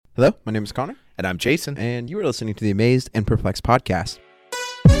Hello, my name is Connor. And I'm Jason. And you are listening to the Amazed and Perplexed podcast.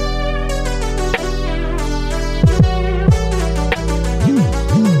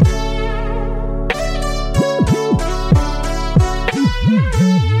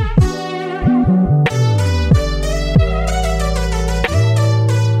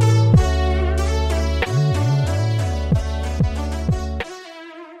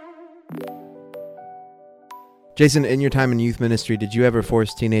 Jason, in your time in youth ministry, did you ever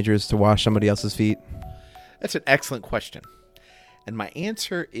force teenagers to wash somebody else's feet? That's an excellent question. And my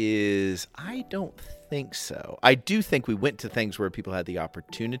answer is, I don't think so. I do think we went to things where people had the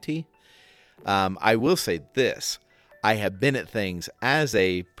opportunity. I will say this. I have been at things as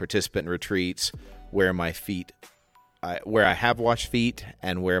a participant in retreats where where I have washed feet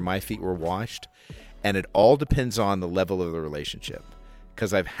and where my feet were washed. And it all depends on the level of the relationship.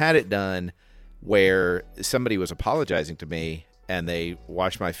 Because I've had it done where somebody was apologizing to me and they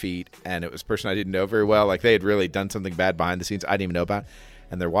washed my feet, and it was a person I didn't know very well. Like, they had really done something bad behind the scenes I didn't even know about.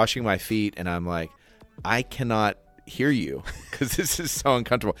 And they're washing my feet, and I'm like, I cannot hear you because this is so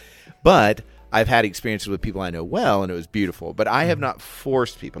uncomfortable. But I've had experiences with people I know well, and it was beautiful. But I have not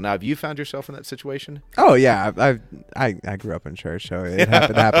forced people. Now, have you found yourself in that situation? Oh, yeah. I grew up in church, so it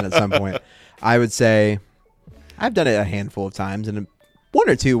happened at some point. I would say I've done it a handful of times, and one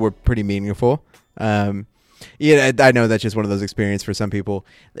or two were pretty meaningful. Yeah, I know that's just one of those experiences for some people.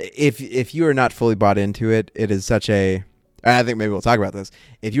 If you are not fully bought into it, it is such a, I think maybe we'll talk about this.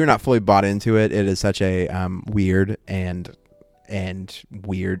 If you're not fully bought into it, it is such a weird and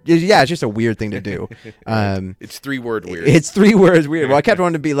weird. Yeah, it's just a weird thing to do. It's 3-word weird. It's 3 words weird. Well, I kept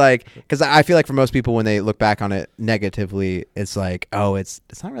wanting to be like, because I feel like for most people when they look back on it negatively, it's like, oh, it's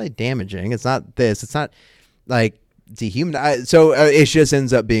not really damaging. It's not this. It's not like dehumanized. So it just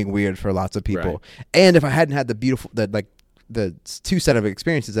ends up being weird for lots of people. Right. And if I hadn't had the 2 set of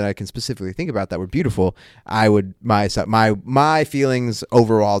experiences that I can specifically think about that were beautiful, I would my feelings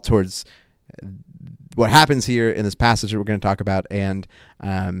overall towards what happens here in this passage that we're going to talk about and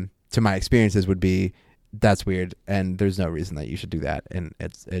to my experiences would be, that's weird and there's no reason that you should do that, and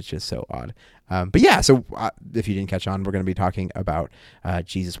it's just so odd. But yeah, so if you didn't catch on, we're going to be talking about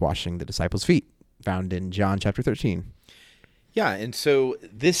Jesus washing the disciples' feet, found in John chapter 13. Yeah, and so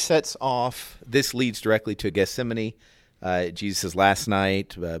this leads directly to Gethsemane, Jesus' last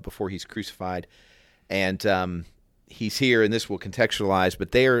night before he's crucified. And he's here, and this will contextualize,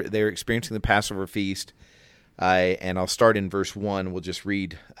 but they're experiencing the Passover feast. And I'll start in verse 1. We'll just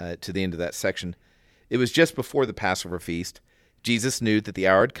read to the end of that section. It was just before the Passover feast. Jesus knew that the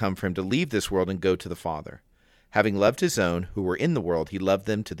hour had come for him to leave this world and go to the Father. Having loved his own who were in the world, he loved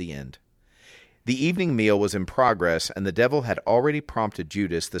them to the end. The evening meal was in progress, and the devil had already prompted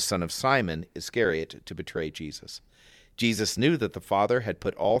Judas, the son of Simon Iscariot, to betray Jesus. Jesus knew that the Father had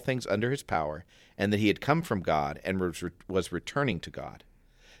put all things under his power, and that he had come from God and was returning to God.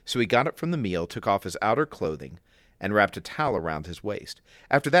 So he got up from the meal, took off his outer clothing, and wrapped a towel around his waist.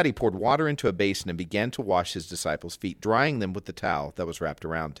 After that he poured water into a basin and began to wash his disciples' feet, drying them with the towel that was wrapped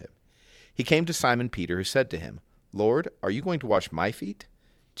around him. He came to Simon Peter, who said to him, "Lord, are you going to wash my feet?"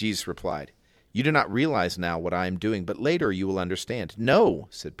 Jesus replied, "You do not realize now what I am doing, but later you will understand." "No,"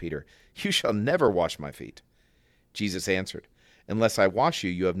 said Peter, "you shall never wash my feet." Jesus answered, "Unless I wash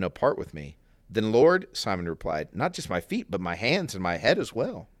you, you have no part with me." "Then, Lord," Simon replied, "not just my feet, but my hands and my head as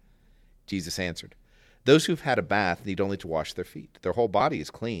well." Jesus answered, "Those who have had a bath need only to wash their feet. Their whole body is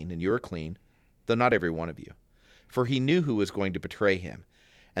clean, and you are clean, though not every one of you." For he knew who was going to betray him,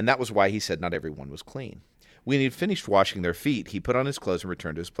 and that was why he said not every one was clean. When he had finished washing their feet, he put on his clothes and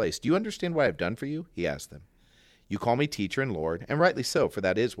returned to his place. "Do you understand what I have done for you?" he asked them. "You call me teacher and Lord, and rightly so, for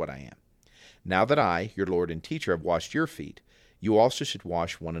that is what I am. Now that I, your Lord and teacher, have washed your feet, you also should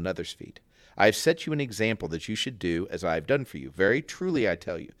wash one another's feet. I have set you an example that you should do as I have done for you. Very truly I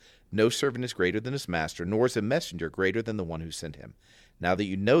tell you, no servant is greater than his master, nor is a messenger greater than the one who sent him. Now that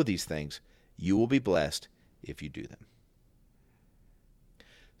you know these things, you will be blessed if you do them."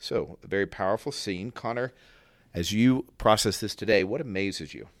 So, a very powerful scene. Connor, as you process this today, what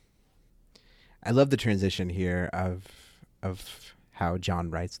amazes you? I love the transition here of how John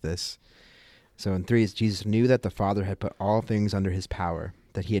writes this. So in 3, Jesus knew that the Father had put all things under his power,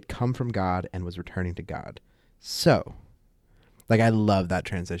 that he had come from God and was returning to God. So, I love that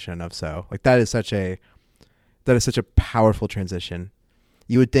transition of so. That is such a powerful transition.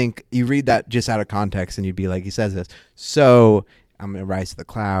 You would think, you read that just out of context and you'd be like, he says this, so I'm going to rise to the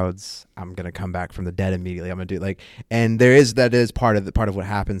clouds. I'm going to come back from the dead immediately. I'm going to do and that is part of what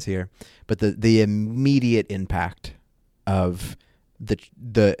happens here. But the immediate impact of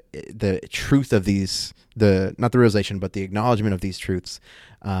the truth of these, not the realization, but the acknowledgement of these truths,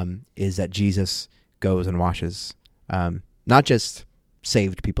 is that Jesus goes and washes, not just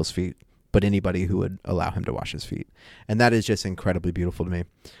saved people's feet, but anybody who would allow him to wash his feet. And that is just incredibly beautiful to me.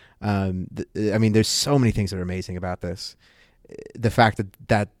 I mean, there's so many things that are amazing about this. The fact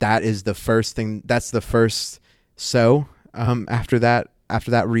that is the first thing, that's the first after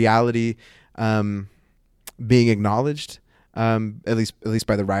that reality being acknowledged, at least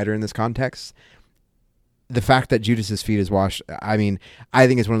by the writer in this context. The fact that Judas's feet is washed, I mean, I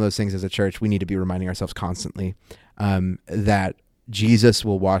think it's one of those things as a church we need to be reminding ourselves constantly, that Jesus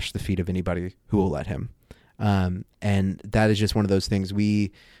will wash the feet of anybody who will let him. And that is just one of those things.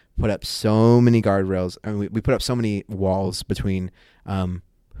 We put up so many guardrails, and we put up so many walls between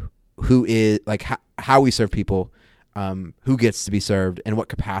who is, like, how we serve people, who gets to be served, and what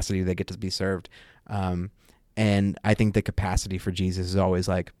capacity they get to be served. And I think the capacity for Jesus is always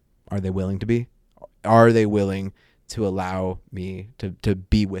like, are they willing to be? Are they willing to allow me to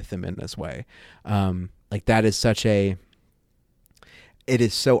be with them in this way? Like, that is it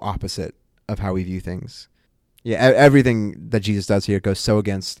is so opposite of how we view things. Yeah, everything that Jesus does here goes so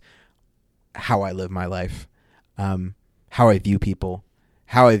against how I live my life, how I view people,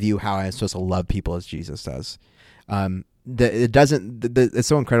 how I'm supposed to love people as Jesus does. It's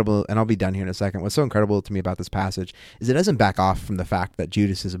so incredible, and I'll be done here in a second. What's so incredible to me about this passage is it doesn't back off from the fact that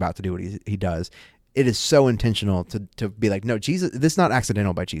Judas is about to do what he does. It is so intentional to be like, no, Jesus, this is not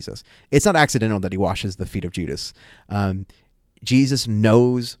accidental by Jesus. It's not accidental that he washes the feet of Judas. Jesus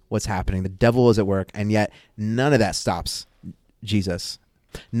knows what's happening. The devil is at work, and yet none of that stops Jesus.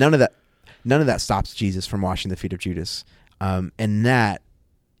 None of that stops Jesus from washing the feet of Judas. And that,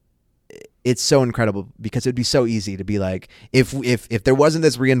 it's so incredible, because it'd be so easy to be like, if there wasn't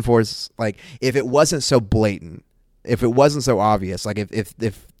this reinforced, like, if it wasn't so blatant, if it wasn't so obvious, like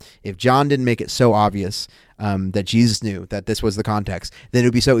if John didn't make it so obvious that Jesus knew that this was the context, then it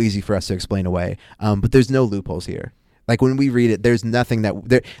would be so easy for us to explain away. But there's no loopholes here. Like, when we read it, there's nothing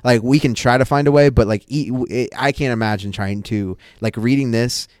like, we can try to find a way, but like, I can't imagine trying to, like, reading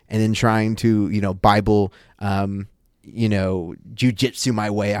this and then trying to, Bible, jujitsu my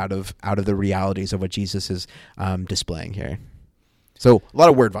way out of the realities of what Jesus is displaying here. So a lot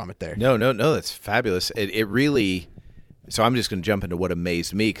of word vomit there. No, that's fabulous. It really. So I'm just going to jump into what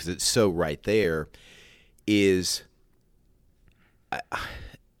amazed me, because it's so right there. Is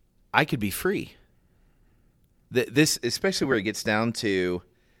I could be free. This, especially where it gets down to,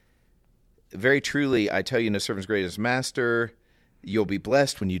 very truly, I tell you, no servant's great as master. You'll be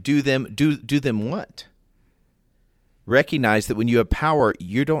blessed when you do them. Do them what? Recognize that when you have power,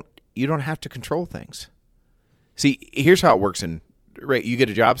 you don't have to control things. See, here's how it works. You get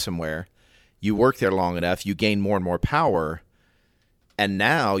a job somewhere, you work there long enough, you gain more and more power, and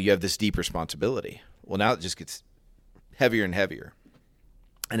now you have this deep responsibility. Well, now it just gets heavier and heavier,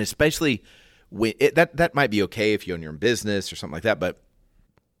 and especially when that might be okay if you own your own business or something like that, but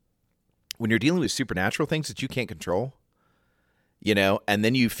when you're dealing with supernatural things that you can't control, and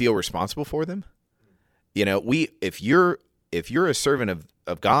then you feel responsible for them, if you're a servant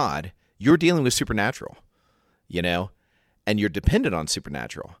of God, you're dealing with supernatural, and you're dependent on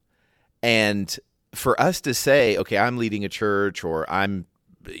supernatural. And for us to say, okay, I'm leading a church, or I'm,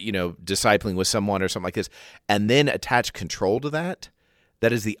 discipling with someone or something like this, and then attach control to that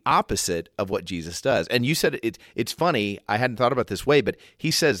is the opposite of what Jesus does. And you said it's funny, I hadn't thought about this way, but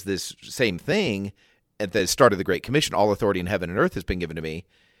he says this same thing at the start of the Great Commission: all authority in heaven and earth has been given to me.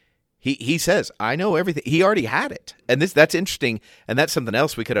 He says, I know everything. He already had it. And that's interesting, and that's something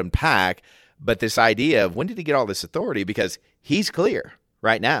else we could unpack. But this idea of, when did he get all this authority? Because he's clear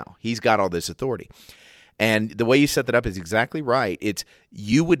right now. He's got all this authority. And the way you set that up is exactly right. It's,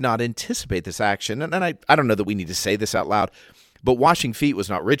 you would not anticipate this action. And I don't know that we need to say this out loud, but washing feet was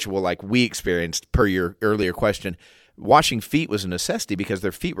not ritual like we experienced per your earlier question. Washing feet was a necessity because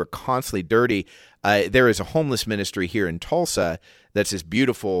their feet were constantly dirty. There is a homeless ministry here in Tulsa that's this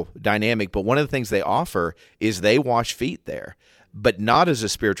beautiful dynamic, but one of the things they offer is they wash feet there, but not as a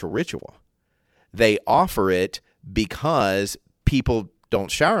spiritual ritual. They offer it because people don't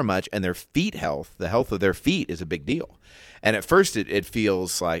shower much, and their feet health, the health of their feet, is a big deal. And at first it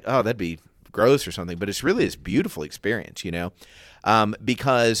feels like, oh, that'd be gross or something, but it's really this beautiful experience,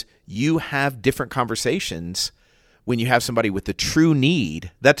 because you have different conversations when you have somebody with the true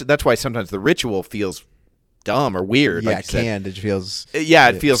need. That's why sometimes the ritual feels dumb or weird. Yeah, like it can. It feels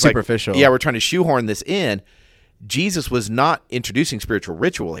it feels superficial. Like, we're trying to shoehorn this in. Jesus was not introducing spiritual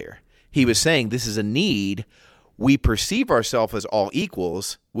ritual here. He was saying this is a need. We perceive ourselves as all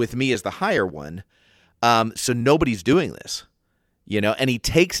equals, with me as the higher one, so nobody's doing this. And he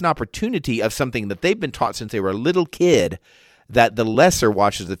takes an opportunity of something that they've been taught since they were a little kid, that the lesser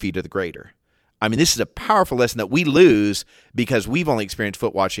washes the feet of the greater. I mean, this is a powerful lesson that we lose because we've only experienced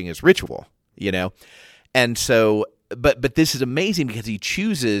foot washing as ritual, And so, but this is amazing because he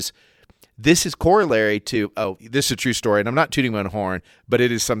chooses, this is corollary to, this is a true story, and I'm not tooting my own horn, but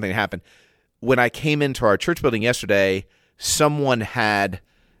it is something that happened. When I came into our church building yesterday, someone had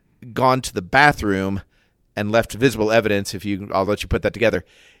gone to the bathroom and left visible evidence, I'll let you put that together,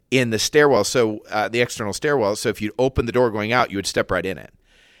 in the stairwell, so the external stairwell. So if you open the door going out, you would step right in it.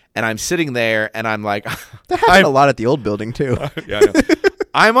 And I'm sitting there, and I'm like, that happened a lot at the old building too. Yeah, I know.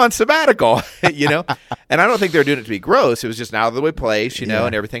 I'm on sabbatical, And I don't think they were doing it to be gross. It was just an out of the way place, and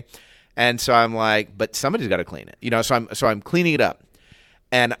everything. And so I'm like, but somebody's got to clean it, So I'm cleaning it up,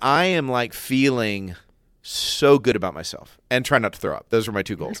 and I am like feeling so good about myself and try not to throw up. Those were my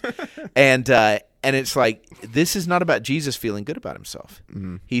two goals. And it's like, this is not about Jesus feeling good about himself.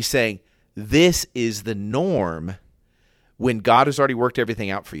 Mm-hmm. He's saying, this is the norm when God has already worked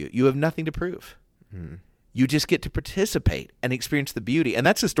everything out for you. You have nothing to prove. Mm-hmm. You just get to participate and experience the beauty. And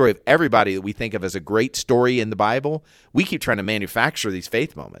that's the story of everybody that we think of as a great story in the Bible. We keep trying to manufacture these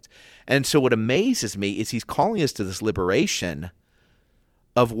faith moments. And so what amazes me is he's calling us to this liberation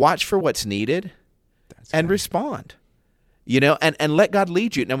of watch for what's needed and respond, and let God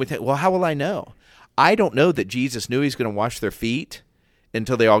lead you. Now we think, well, how will I know? I don't know that Jesus knew he's going to wash their feet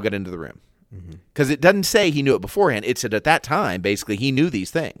until they all got into the room. Because it doesn't say he knew it beforehand. It said at that time, basically, he knew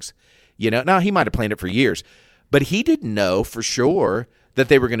these things. Now he might have planned it for years, but he didn't know for sure that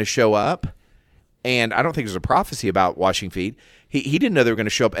they were going to show up. And I don't think there's a prophecy about washing feet. He didn't know they were going to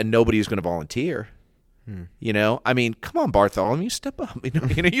show up and nobody was going to volunteer. I mean, come on, Bartholomew, step up. You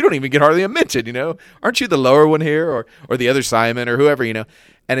don't even get hardly a mention. Aren't you the lower one here, or the other Simon, or whoever?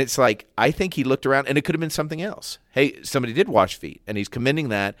 And it's like, I think he looked around, and it could have been something else. Hey, somebody did wash feet, and he's commending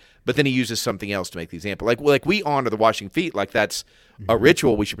that, but then he uses something else to make the example. Like we honor the washing feet, like that's a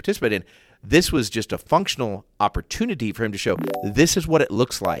ritual we should participate in. This was just a functional opportunity for him to show this is what it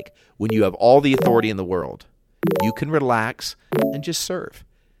looks like when you have all the authority in the world. You can relax and just serve.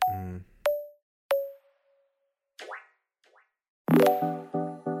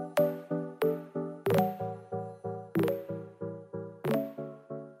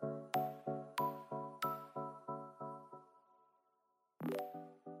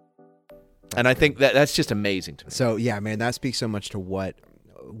 And I think that's just amazing to me. So yeah, man, that speaks so much to what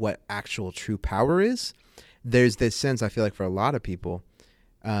actual true power is. There's this sense, I feel like, for a lot of people,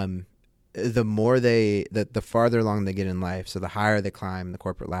 the more the farther along they get in life, so the higher they climb the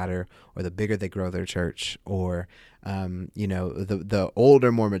corporate ladder, or the bigger they grow their church, or the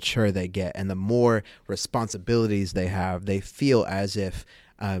older, more mature they get, and the more responsibilities they have, they feel as if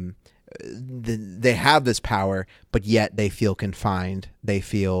they have this power, but yet they feel confined. They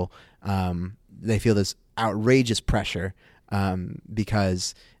feel this outrageous pressure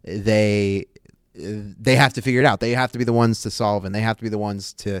because they have to figure it out. They have to be the ones to solve, and they have to be the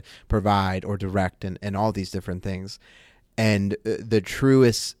ones to provide or direct, and all these different things. And the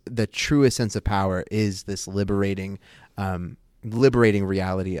truest sense of power is this liberating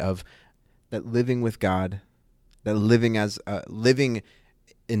reality of that living with God, that living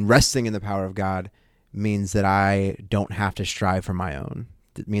and resting in the power of God means that I don't have to strive for my own.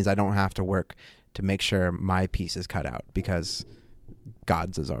 It means I don't have to work to make sure my piece is cut out because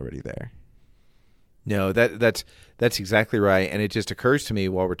God's is already there. No, that's exactly right. And it just occurs to me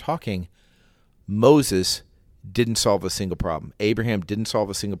while we're talking, Moses didn't solve a single problem. Abraham didn't solve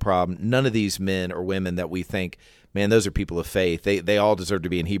a single problem. None of these men or women that we think, man, those are people of faith. They all deserve to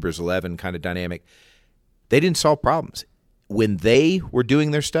be in Hebrews 11 kind of dynamic. They didn't solve problems. When they were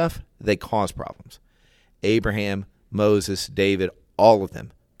doing their stuff, they caused problems. Abraham, Moses, David, all of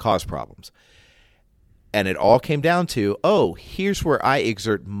them caused problems. And it all came down to, here's where I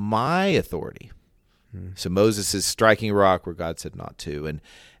exert my authority. So Moses is striking a rock where God said not to,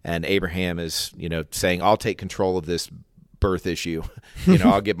 and Abraham is, saying, I'll take control of this birth issue.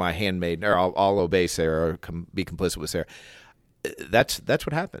 I'll get my handmaid, or I'll obey Sarah, or be complicit with Sarah. That's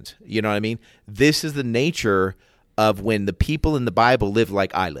what happens. You know what I mean? This is the nature of when the people in the Bible live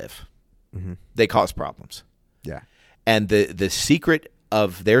like I live. Mm-hmm. They cause problems. Yeah. And the secret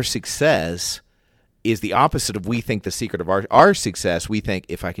of their success is the opposite of we think the secret of our success. We think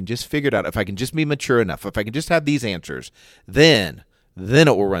if I can just figure it out, if I can just be mature enough, if I can just have these answers, then it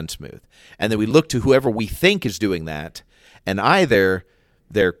will run smooth. And then we look to whoever we think is doing that, and either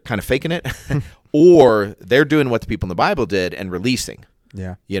they're kind of faking it or they're doing what the people in the Bible did and releasing.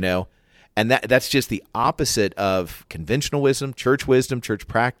 Yeah. And that's just the opposite of conventional wisdom, church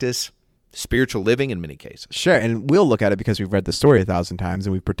practice. spiritual living in many cases. Sure, and we'll look at it because we've read the story 1,000 times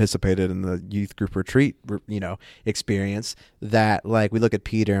and we've participated in the youth group retreat, experience. That like we look at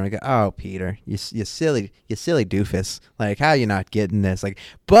Peter and we go, "Oh, Peter, you silly doofus! Like, how you not getting this?" Like,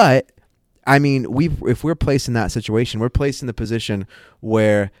 but I mean, if we're placed in that situation, we're placed in the position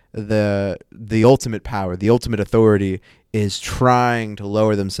where the ultimate power, the ultimate authority is trying to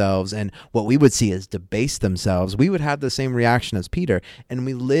lower themselves and what we would see as debase themselves. We would have the same reaction as Peter, and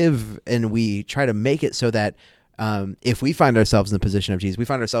we live and we try to make it so that if we find ourselves in the position of Jesus, we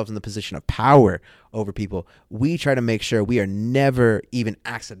find ourselves in the position of power over people, we try to make sure we are never even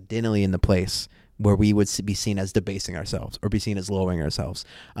accidentally in the place where we would be seen as debasing ourselves or be seen as lowering ourselves.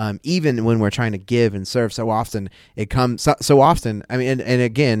 Even when we're trying to give and serve, so often it comes so often. I mean, and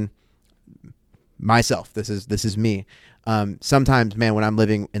again, myself, this is me. Sometimes, man, when I'm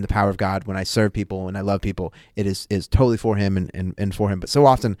living in the power of God, when I serve people and I love people, it is totally for Him and for Him. But so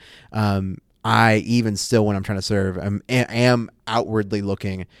often, I even still, when I'm trying to serve, am outwardly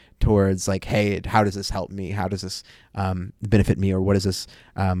looking towards like, hey, how does this help me? How does this benefit me? Or what is this?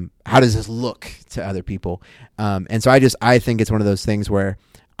 How does this look to other people? And so I think it's one of those things where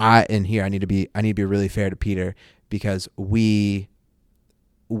I need to be really fair to Peter, because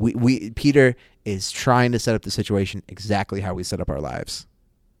Peter is trying to set up the situation exactly how we set up our lives.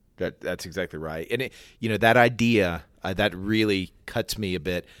 That's exactly right. And that idea that really cuts me a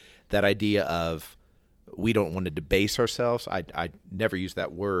bit. That idea of we don't want to debase ourselves. I never use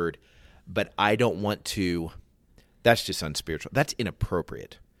that word, but I don't want to. That's just unspiritual. That's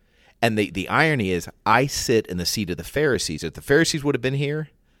inappropriate. And the irony is, I sit in the seat of the Pharisees. If the Pharisees would have been here,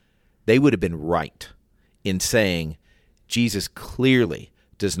 they would have been right in saying Jesus clearly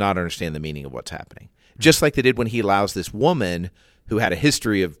does not understand the meaning of what's happening. Just like they did when he allows this woman who had a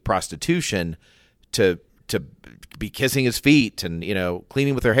history of prostitution to be kissing his feet and,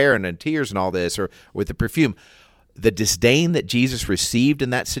 cleaning with her hair and tears and all this, or with the perfume. The disdain that Jesus received in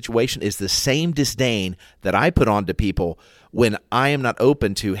that situation is the same disdain that I put on to people when I am not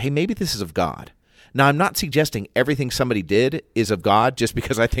open to, hey, maybe this is of God. Now, I'm not suggesting everything somebody did is of God just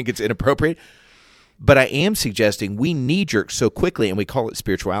because I think it's inappropriate. But I am suggesting we knee-jerk so quickly, and we call it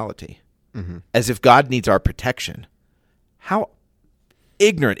spirituality, as if God needs our protection. How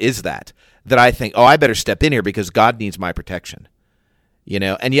ignorant is that I think, I better step in here because God needs my protection?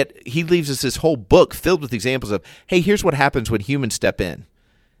 And yet he leaves us this whole book filled with examples of, hey, here's what happens when humans step in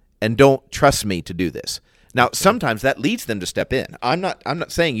and don't trust me to do this. Now, sometimes that leads them to step in. I'm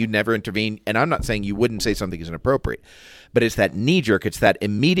not saying you never intervene, and I'm not saying you wouldn't say something is inappropriate. But it's that knee-jerk, it's that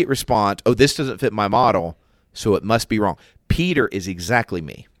immediate response, this doesn't fit my model, so it must be wrong. Peter is exactly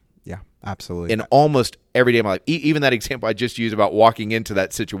me. Yeah, absolutely. In almost every day of my life. Even that example I just used about walking into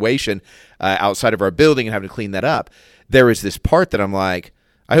that situation outside of our building and having to clean that up, there is this part that I'm like,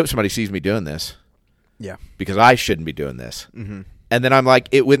 I hope somebody sees me doing this. Yeah. Because I shouldn't be doing this. Mm-hmm. And then I'm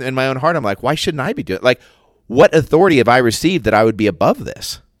like, in my own heart, I'm like, why shouldn't I be doing it? Like, what authority have I received that I would be above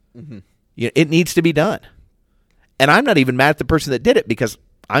this? Mm-hmm. It needs to be done. And I'm not even mad at the person that did it, because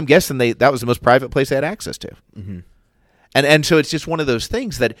I'm guessing that was the most private place they had access to. Mm-hmm. And so it's just one of those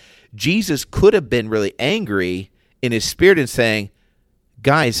things that Jesus could have been really angry in his spirit and saying,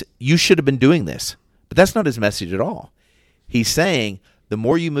 guys, you should have been doing this. But that's not his message at all. He's saying the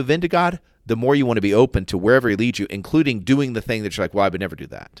more you move into God, the more you want to be open to wherever he leads you, including doing the thing that you're like, well, I would never do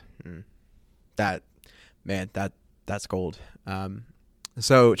that. That's gold.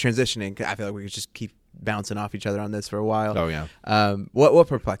 So transitioning, I feel like we could just keep bouncing off each other on this for a while. Oh, yeah. What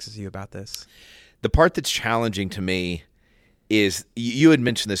perplexes you about this? The part that's challenging to me is, you had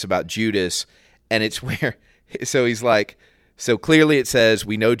mentioned this about Judas, and it's where, so he's like, so clearly it says,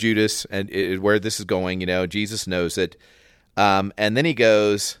 we know Judas and where this is going, Jesus knows it. And then he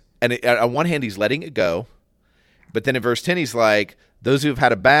goes, and on one hand, he's letting it go. But then in verse 10, he's like, those who have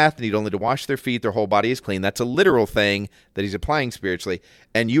had a bath need only to wash their feet, their whole body is clean. That's a literal thing that he's applying spiritually.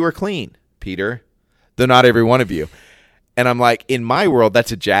 And you are clean, Peter, though not every one of you. And I'm like, in my world,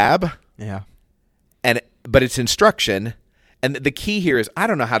 that's a jab. Yeah. But it's instruction. And the key here is, I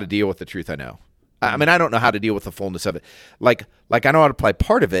don't know how to deal with the truth I know. I mean, I don't know how to deal with the fullness of it. Like I know how to apply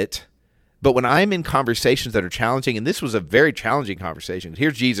part of it, but when I'm in conversations that are challenging, and this was a very challenging conversation.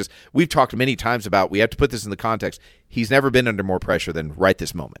 Here's Jesus. We've talked many times about, we have to put this in the context. He's never been under more pressure than right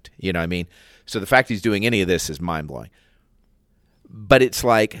this moment. You know what I mean? So the fact he's doing any of this is mind-blowing. But it's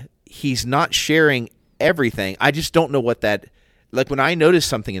like, he's not sharing everything. I just don't know what that, like when I notice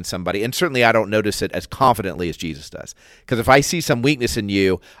something in somebody, and certainly I don't notice it as confidently as Jesus does. Because if I see some weakness in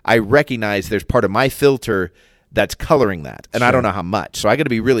you, I recognize there's part of my filter that's coloring that. And sure. I don't know how much. So I got to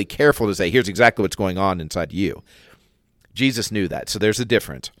be really careful to say, here's exactly what's going on inside you. Jesus knew that. So there's a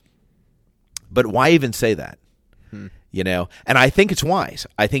difference. But why even say that? You know, and I think it's wise.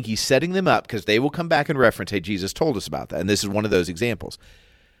 I think he's setting them up because they will come back and reference, hey, Jesus told us about that. And this is one of those examples.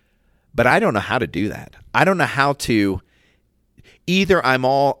 But I don't know how to do that. I don't know how to either I'm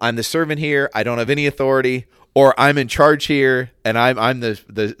the servant here, I don't have any authority, or I'm in charge here and I'm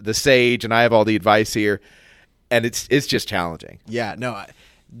the sage and I have all the advice here. And it's just challenging. Yeah, no,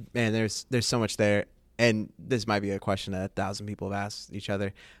 man, there's so much there. And this might be a question that 1,000 people have asked each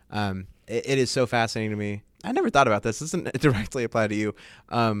other. It is so fascinating to me. I never thought about this. This doesn't directly apply to you.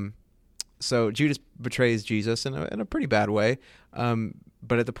 So Judas betrays Jesus in a pretty bad way.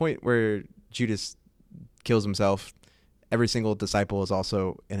 But at the point where Judas kills himself, every single disciple is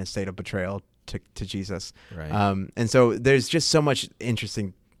also in a state of betrayal to Jesus. Right. And so there's just so much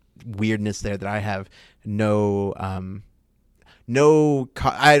interesting weirdness there that I have I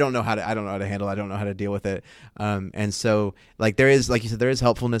don't know how to handle. I don't know how to deal with it. And so like there is, like you said, there is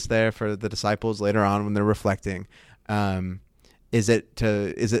helpfulness there for the disciples later on when they're reflecting. Is it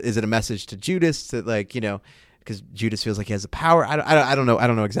a message to Judas that, like, you know, because Judas feels like he has the power. I don't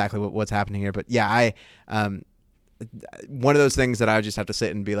know exactly what's happening here, but yeah, one of those things that I just have to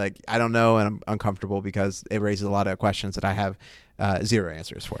sit and be like, I don't know, and I'm uncomfortable because it raises a lot of questions that I have zero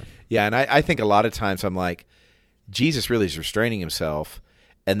answers for. Yeah, and I think a lot of times I'm like, Jesus really is restraining himself,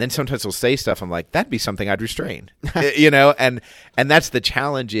 and then sometimes he'll say stuff I'm like, that'd be something I'd restrain. You know, and that's the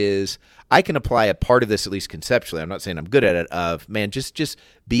challenge. Is I can apply a part of this, at least conceptually. I'm not saying I'm good at it, of, man, just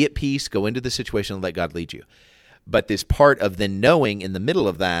be at peace, go into the situation and let God lead you. But this part of then knowing in the middle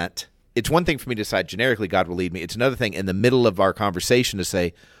of that, it's one thing for me to decide generically God will lead me. It's another thing in the middle of our conversation to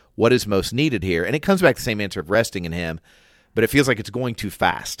say, what is most needed here? And it comes back to the same answer of resting in him, but it feels like it's going too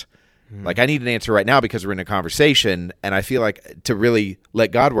fast. Like, I need an answer right now because we're in a conversation, and I feel like to really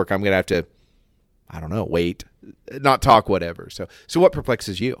let God work, I'm going to have to, I don't know, wait, not talk, whatever. So what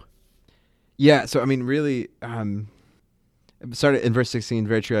perplexes you? Yeah, so I mean, really, started in verse 16.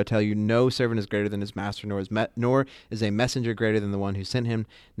 Very true, I tell you, no servant is greater than his master, nor is a messenger greater than the one who sent him.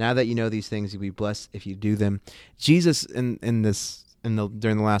 Now that you know these things, you'll be blessed if you do them. Jesus, during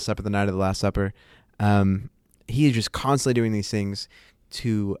the Last Supper, the night of the Last Supper, he is just constantly doing these things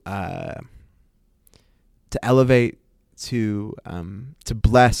to elevate, to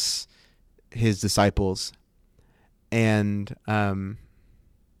bless his disciples, and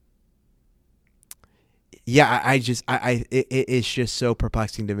it's just so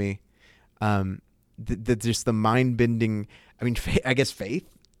perplexing to me. Just the mind bending. I mean, faith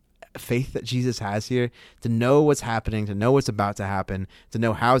that Jesus has here to know what's happening, to know what's about to happen, to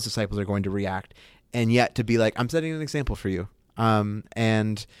know how his disciples are going to react, and yet to be like, I'm setting an example for you.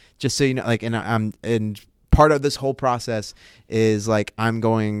 And just so you know, like, and part of this whole process is like, I'm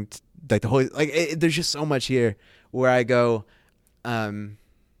going to, like, the whole, like, there's just so much here where I go,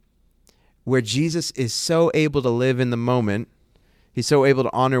 where Jesus is so able to live in the moment. He's so able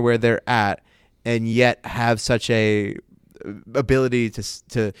to honor where they're at, and yet have such a ability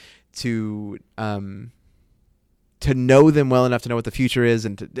to know them well enough to know what the future is.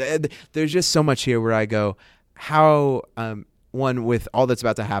 And there's just so much here where I go, how, one, with all that's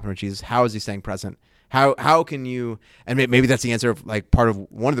about to happen with Jesus, how is he staying present? How can you, and maybe that's the answer of, like, part of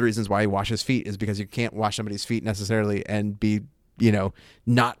one of the reasons why he washes feet is because you can't wash somebody's feet necessarily and be, you know,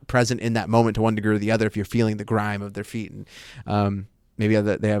 not present in that moment to one degree or the other if you're feeling the grime of their feet. And maybe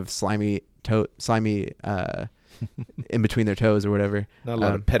they have slimy in between their toes or whatever. Not a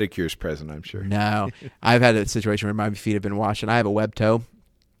lot of pedicures present, I'm sure. No, I've had a situation where my feet have been washed and I have a web toe.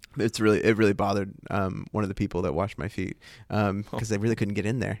 It really bothered one of the people that washed my feet because they really couldn't get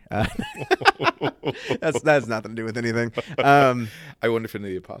in there. That's nothing to do with anything. I wonder if any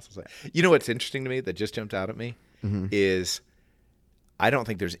of the apostles. You know what's interesting to me that just jumped out at me is I don't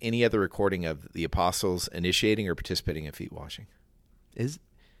think there's any other recording of the apostles initiating or participating in feet washing. Is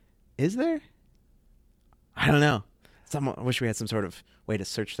there? I don't know. I wish we had some sort of way to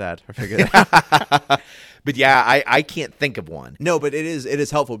search that or figure that out. But yeah, I can't think of one. No, but it is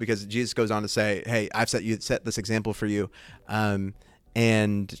helpful because Jesus goes on to say, "Hey, I've set this example for you," and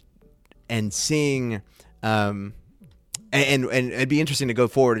seeing, and it'd be interesting to go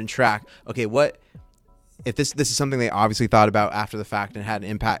forward and track. Okay, what if this is something they obviously thought about after the fact and had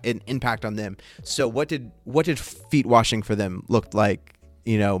an impact on them? So what did feet washing for them look like?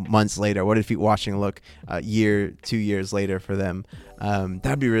 You know, months later, what did feet washing look 2 years later for them?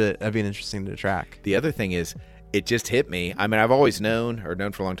 That'd be an interesting to track. The other thing is, it just hit me. I mean, I've always known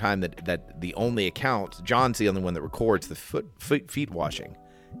for a long time that the only account, John's the only one that records the feet washing.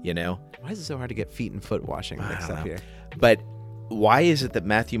 You know, why is it so hard to get feet and foot washing mixed up here? But why is it that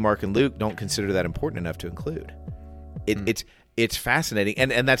Matthew, Mark, and Luke don't consider that important enough to include? It's it's fascinating.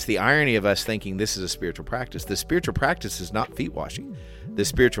 And that's the irony of us thinking this is a spiritual practice. The spiritual practice is not feet washing. The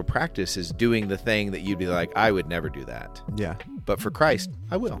spiritual practice is doing the thing that you'd be like, I would never do that. Yeah. But for Christ,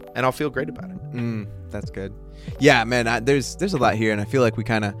 I will. And I'll feel great about it. That's good. Yeah, man, there's a lot here, and I feel like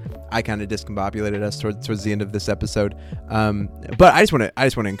I kind of discombobulated us towards the end of this episode. But I just want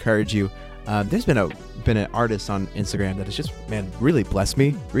to encourage you. There's been an artist on Instagram that has just, man, really blessed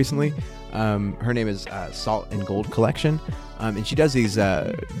me recently. Her name is Salt and Gold Collection, and she does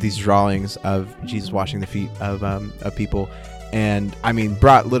these drawings of Jesus washing the feet of people, and I mean,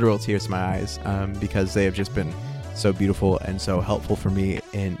 brought literal tears to my eyes because they have just been so beautiful and so helpful for me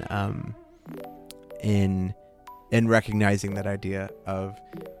in recognizing that idea of,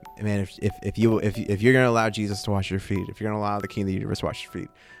 man, if you're gonna allow Jesus to wash your feet, if you're gonna allow the King of the universe to wash your feet,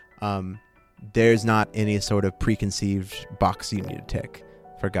 there's not any sort of preconceived box you need to tick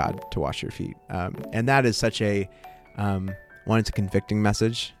for God to wash your feet. And that is such a it's a convicting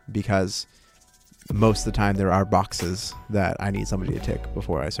message, because most of the time there are boxes that I need somebody to tick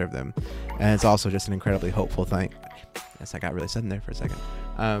before I serve them. And it's also just an incredibly hopeful thing. Yes, I got really sudden there for a second.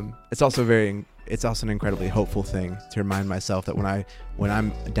 It's also an incredibly hopeful thing to remind myself that when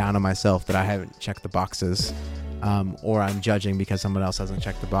I'm down on myself, that I haven't checked the boxes, or I'm judging because someone else hasn't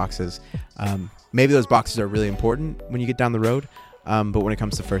checked the boxes. Maybe those boxes are really important when you get down the road. But when it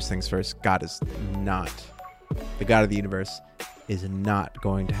comes to first things first, God is not, the God of the universe is not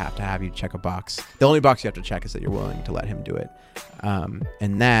going to have you check a box. The only box you have to check is that you're willing to let him do it.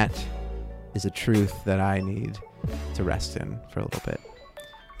 And that is a truth that I need to rest in for a little bit.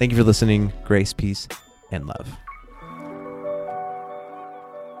 Thank you for listening. Grace, peace, and love.